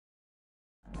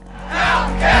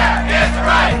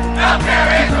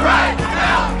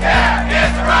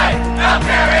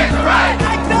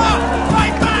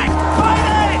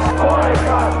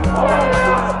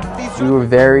were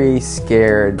very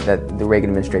scared that the Reagan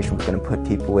administration was going to put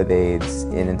people with AIDS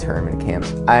in internment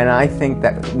camps. And I think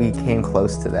that we came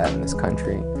close to that in this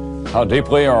country. How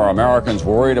deeply are Americans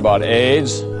worried about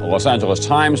AIDS? A Los Angeles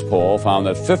Times poll found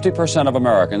that 50% of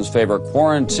Americans favor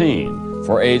quarantine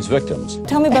for AIDS victims.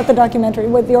 Tell me about the documentary,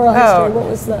 with the oral history. What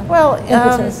was the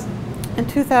impetus? In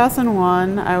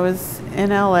 2001, I was in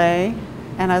LA,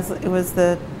 and it was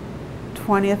the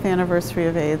 20th anniversary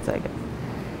of AIDS, I guess.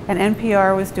 And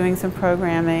NPR was doing some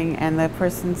programming, and the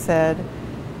person said,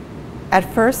 at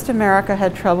first America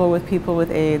had trouble with people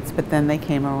with AIDS, but then they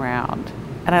came around.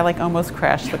 And I almost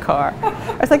crashed the car.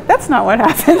 I was like, that's not what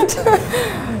happened.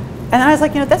 And I was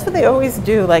like, that's what they always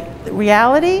do.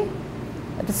 Reality,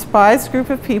 a despised group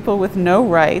of people with no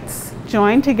rights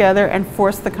joined together and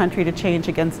forced the country to change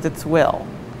against its will,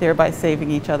 thereby saving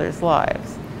each other's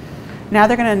lives. Now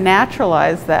they're going to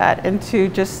naturalize that into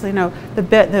just,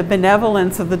 the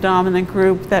benevolence of the dominant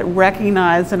group that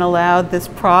recognized and allowed this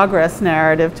progress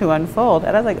narrative to unfold.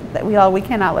 And I was like, we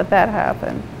cannot let that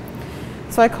happen.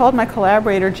 So I called my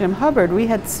collaborator, Jim Hubbard. We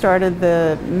had started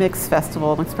the Mix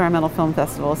Festival, an experimental film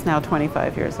festival. It's now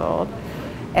 25 years old.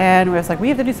 And we was like, we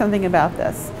have to do something about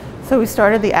this. So we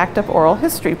started the ACT UP Oral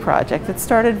History Project. It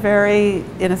started very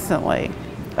innocently,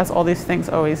 as all these things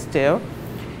always do.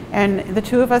 And the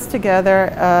two of us together,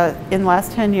 in the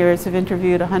last 10 years, have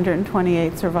interviewed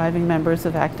 128 surviving members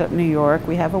of ACT UP New York.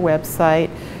 We have a website.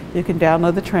 You can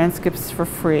download the transcripts for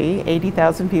free.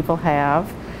 80,000 people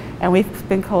have. And we've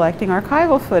been collecting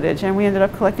archival footage, and we ended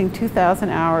up collecting 2,000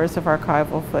 hours of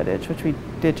archival footage, which we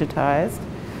digitized.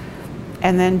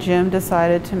 And then Jim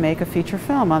decided to make a feature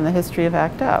film on the history of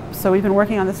ACT UP. So we've been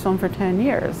working on this film for 10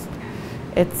 years.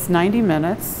 It's 90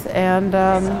 minutes, and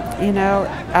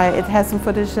it has some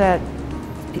footage that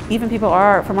even people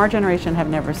from our generation have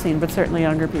never seen, but certainly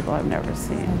younger people have never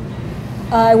seen.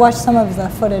 I watched some of the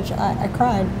footage. I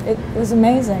cried. It was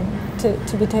amazing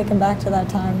to be taken back to that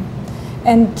time.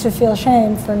 And to feel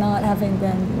shame for not having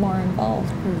been more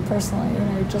involved personally,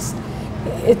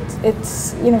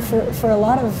 it's for a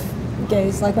lot of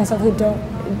gays like myself who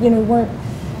weren't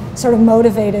sort of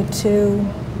motivated to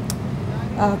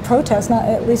protest,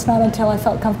 at least not until I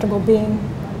felt comfortable being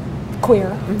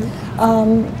queer.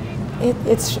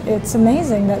 It's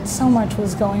amazing that so much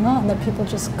was going on that people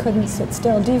just couldn't sit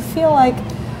still. Do you feel like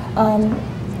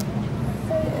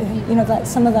that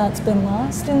some of that's been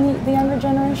lost in the younger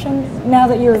generation? Now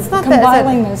that you're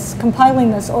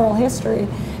compiling this oral history,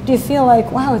 do you feel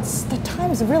like, wow, the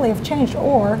times really have changed?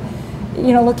 Or,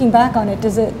 looking back on it,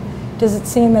 does it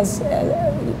seem as,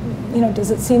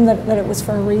 does it seem that it was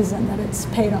for a reason, that it's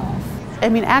paid off? I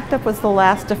mean, ACT UP was the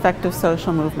last effective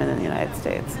social movement in the United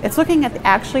States. It's looking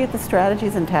actually at the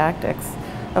strategies and tactics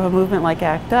of a movement like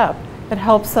ACT UP that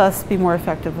helps us be more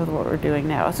effective with what we're doing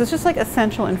now. So it's just like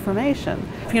essential information.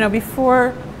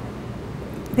 Before,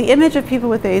 the image of people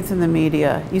with AIDS in the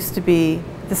media used to be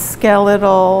the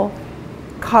skeletal,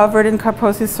 covered in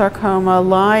Kaposi's sarcoma,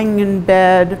 lying in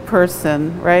bed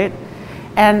person, right?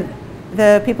 And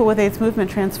the people with AIDS movement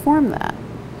transformed that.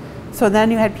 So then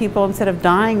you had people, instead of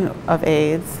dying of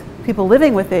AIDS, people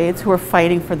living with AIDS who were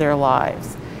fighting for their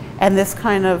lives. And this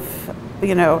kind of,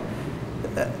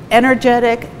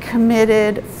 energetic,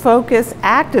 committed, focused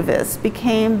activist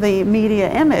became the media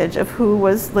image of who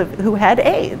had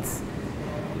AIDS.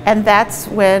 And that's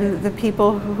when the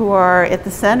people who are at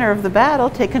the center of the battle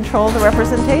take control of the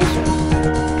representation.